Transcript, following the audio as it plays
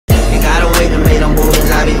And got away to make them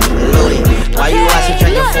movies, I be loaded. Why you watching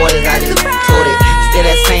drinking 40s, I just told it. Still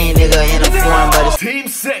that same nigga in the form, but it's Team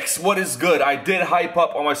 6, what is good? I did hype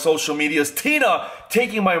up on my social medias Tina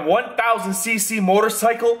taking my 1000cc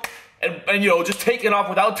motorcycle and you know, just taking off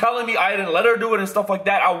without telling me. I didn't let her do it and stuff like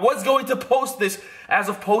that. I was going to post this as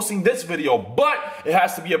of posting this video, but it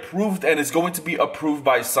has to be approved, and it's going to be approved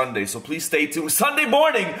by Sunday, so please stay tuned. Sunday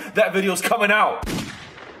morning, that video's coming out.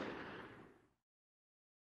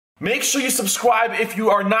 Make sure you subscribe if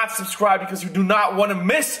you are not subscribed, because you do not want to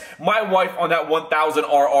miss my wife on that 1000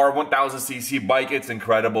 RR 1000cc bike. It's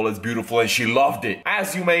incredible, it's beautiful, and she loved it.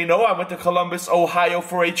 As you may know, I went to Columbus, Ohio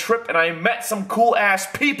for a trip, and I met some cool ass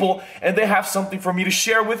people, and they have something for me to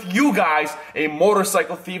share with you guys. A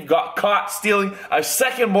motorcycle thief got caught stealing a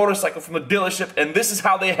second motorcycle from the dealership, and this is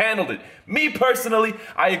how they handled it. Me personally,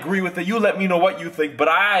 I agree with it. You let me know what you think, but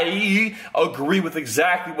I agree with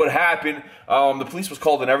exactly what happened. The police was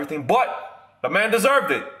called and everything, but the man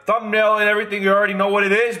deserved it. Thumbnail and everything, you already know what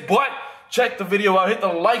it is, but check the video out. Hit the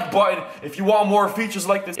like button if you want more features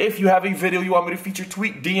like this. If you have a video you want me to feature,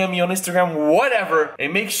 tweet, DM me on Instagram, whatever.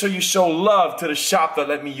 And make sure you show love to the shop that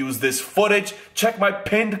let me use this footage. Check my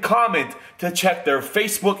pinned comment to check their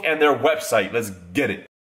Facebook and their website. Let's get it.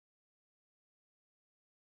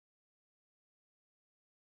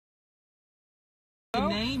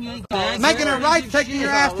 Making it right, taking your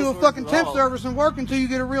ass to a fucking temp service and work until you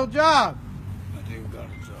get a real job. I do got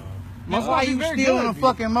a job. That's why you stealing a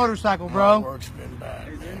fucking motorcycle, bro. My work's been bad.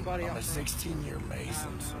 I'm a 16-year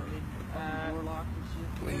Mason, so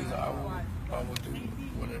please, I will do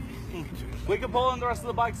whatever you need to. We can pull in the rest of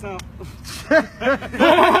the bikes now.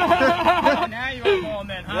 Now you want to pull in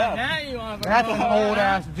then, huh? Yeah. Now you want to That's an old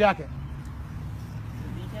ass jacket.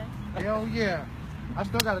 Hell yeah. I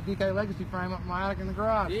still got a DK Legacy frame up in my attic in the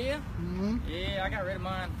garage. Yeah? Mm-hmm. Yeah, I got rid of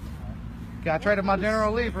mine. I traded my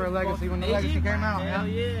General Lee for a Legacy when the Legacy came out. Hell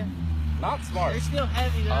yeah. Not smart. They're still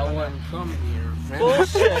heavy though. I wasn't coming here.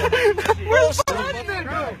 Bullshit.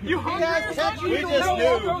 You hungry?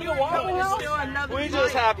 We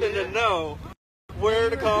just happened to know where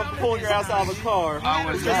to come pull your ass out of a car. I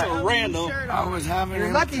was just a random. I was having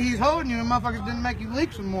You're lucky he's holding you and motherfuckers didn't make you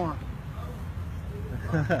leak some more.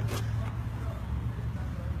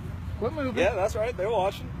 Quit moving. Yeah, that's right. They're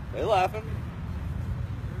watching. They're laughing.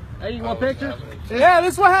 Hey, you want pictures? Yeah,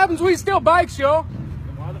 this is what happens when you steal bikes, yo.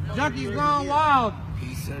 Junkie's gone wild.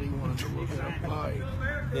 He said he wanted to look at a bike.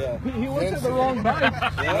 Yeah. He went to the wrong bike.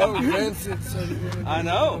 No, Vincent said he wanted to. I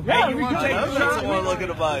know. Yeah, I know Vincent want to look at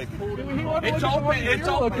a bike. It's open. It's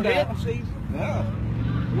open. Yeah.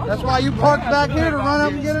 That's why you parked back here to run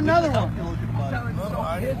up and get another one. No,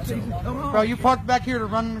 I didn't say Bro, you parked back here to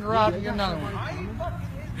run in the garage and get another one.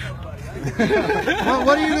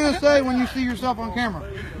 What are you going to say when you see yourself on camera?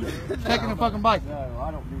 Taking a fucking bike.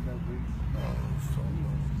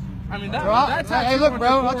 I mean, Hey, look,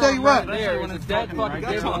 bro, I'll tell you what. When it's dead fucking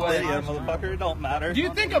giveaway. Motherfucker, it don't matter. Do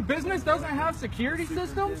you think a business doesn't have security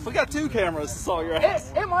systems? We got 2 cameras to saw your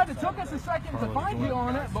ass. It might have took us a second to find you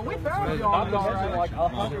on it, but we found you on it all right. Like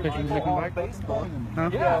 100 people on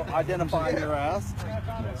Facebook. Yeah, identifying your ass.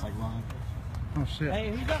 Oh, shit.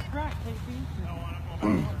 Hey, who got crack, KP?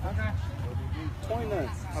 Okay. 20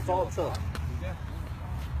 minutes. That's all it took.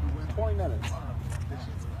 20 minutes.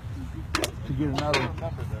 To get another one.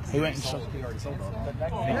 He went and sold. He already sold it.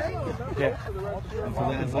 Yeah.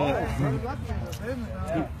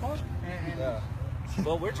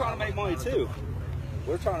 Well, we're trying to make money too.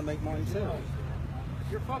 We're trying to make money too.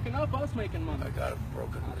 You're fucking up us making money. I got a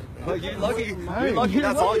broken rib. Well, you're lucky. You're lucky.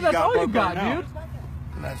 That's all you got, dude.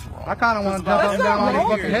 That's wrong. I kind of want to jump up and down on his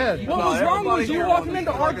fucking head. What was wrong with you walking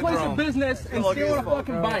into our place of business and stealing a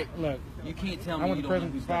fucking bike? Look, You can't tell me I went you to don't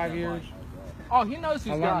prison know for 5 years. Oh, he knows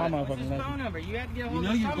who's got it. What's his phone number? You had to get a hold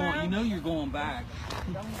of him somehow? You know you're going back.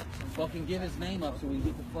 Fucking get his name up so we can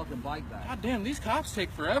get the fucking bike back. God damn, these cops take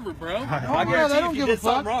forever, bro. I bro, guarantee they don't if you give a did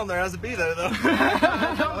something fuck. wrong, there has to be there though. We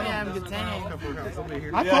have him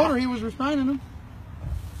detained. I told her he was restraining him.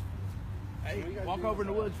 Hey, walk over in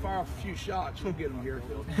the woods, fire off a few shots. We'll get him here,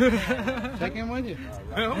 Phil. Take him with you.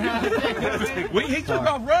 He took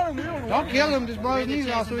off running. Don't kill him, just blow his knees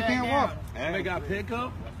off so he can't walk. And they got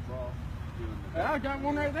pickup. Yeah, I got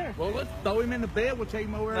one right there. Well, let's throw him in the bed. We'll take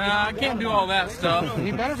him over. Nah, I can't do all that stuff.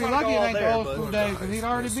 He better be lucky it ain't the old school days, because he'd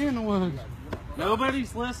already be in the woods.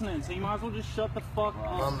 Nobody's listening, so you might as well just shut the fuck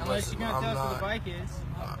up. Unless you're going to tell us where the bike is.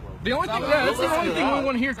 The only thing, that's the only thing we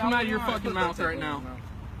want to hear come out of your fucking mouth right now.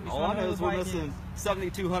 All I know is we're missing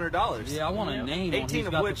 $7,200. Yeah, I want a name on who's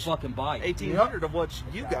got the fucking bike. 1,800 of which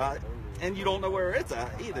you got, and you don't know where it's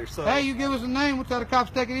at either. So Hey, you give us a name, we'll tell the cops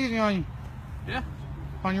to take it easy on you. Yeah.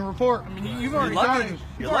 on your report. I mean, you've already You're got lucky, it.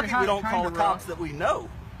 you're lucky we don't call the cops that we know.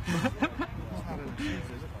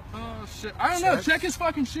 Oh shit! I don't know. Check his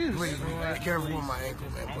fucking shoes. Please, be careful with my ankle,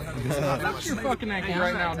 man. Please. Touch your fucking ankle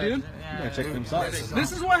right now, dude. Check them socks.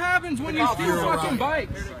 This is what happens when you steal fucking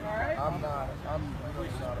bikes. I'm really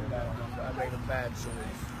not a bad one. I made a bad choice.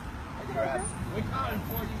 We caught him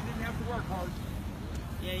for you. You didn't have to work hard.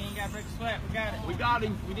 Yeah, you ain't got to break a sweat. We got it. We got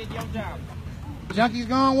him. We did your job. Junkie's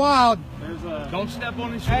gone wild. Don't step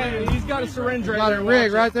on his shoe. Hey, he's got a syringe right Got there. a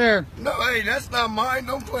rig right there. No, hey, that's not mine.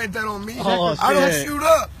 Don't plant that on me. Oh, I don't shit. shoot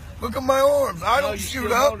up. Look at my arms. I don't you shoot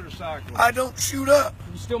steal up. motorcycles. I don't shoot up.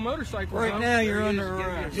 You steal motorcycles. Right huh? now, you're under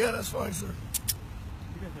arrest. Yeah, that's fine, sir.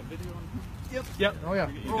 Yep. Oh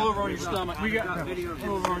yeah. Roll over on your stomach. We got video.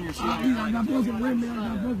 Roll over on your stomach. I got broken rib, man. I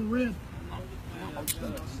got broken rib.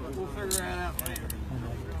 We'll figure that out later.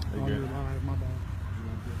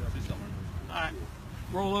 Alright.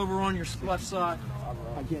 Roll over on your left side.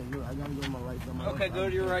 I can't do it. I gotta go to my right side. Okay, go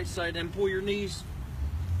to your right side, then pull your knees.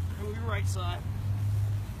 Pull your right side.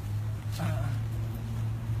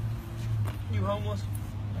 You homeless?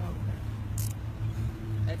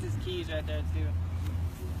 That's his keys right there, too.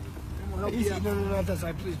 Easy. No, not that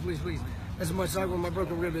side. Please, please, please. That's my side where my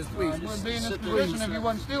broken rib is. Please. You wouldn't be in this position if you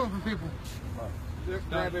wasn't stealing from people.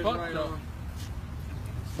 Grab it fuck right no. over.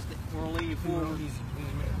 We're gonna leave you forward.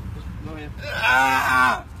 Go ahead.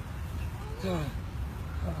 Ah!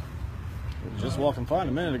 Just walking fine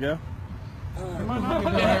a minute ago. He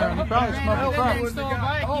probably smoking crack. He stole a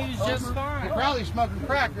bike, he was just He fine. probably smoking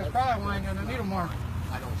crack. That's probably why he ain't got no needle mark.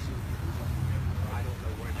 I don't shoot. I don't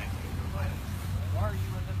know where that came from. Why are you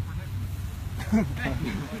in this predicament?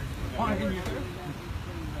 Why can you?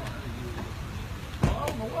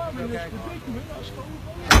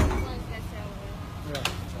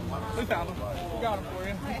 We found him. We got him for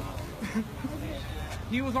you.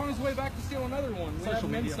 He was on his way back to steal another one. We have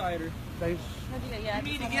an insider. You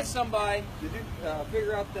need to get somebody to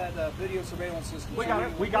figure out that video surveillance system. We got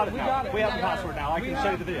it. We got it now. We have the password now. I can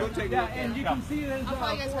show you the video. Yeah, and you can see his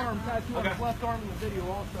forearm tattoo on his left arm in the video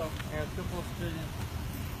also. Yeah, still close to it.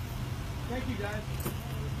 Thank you guys.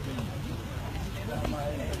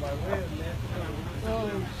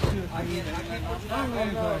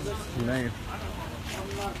 Your name.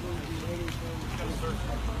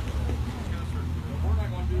 We're not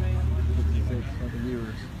going to do anything. 56 fucking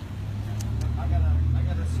viewers. I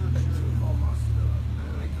gotta search your All my stuff.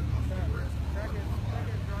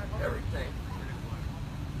 Everything.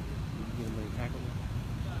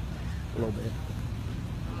 A little bit.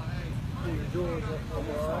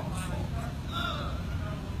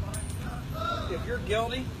 If you're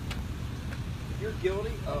guilty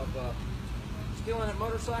of stealing that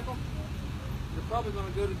motorcycle, you're probably going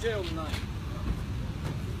to go to jail tonight.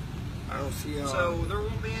 I don't see how. So there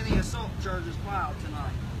won't be any assault charges filed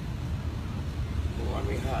tonight. Well, I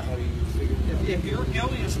mean, how do you figure that? If you're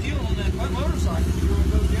guilty of stealing that motorcycle, you're going to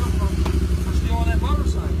go to jail for stealing that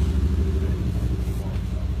motorcycle.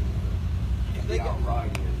 If they get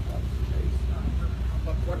right here.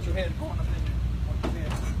 watch your head going up in there. Watch your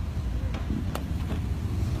head.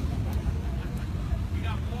 We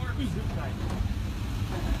got more.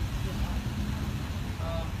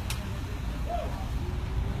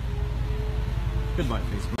 Goodbye,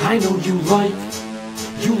 Facebook. I know you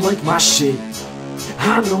like my shit.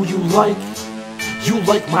 I know you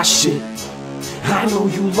like my shit. I know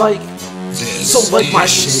you like, so like my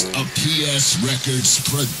shit. A PS Records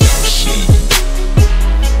production.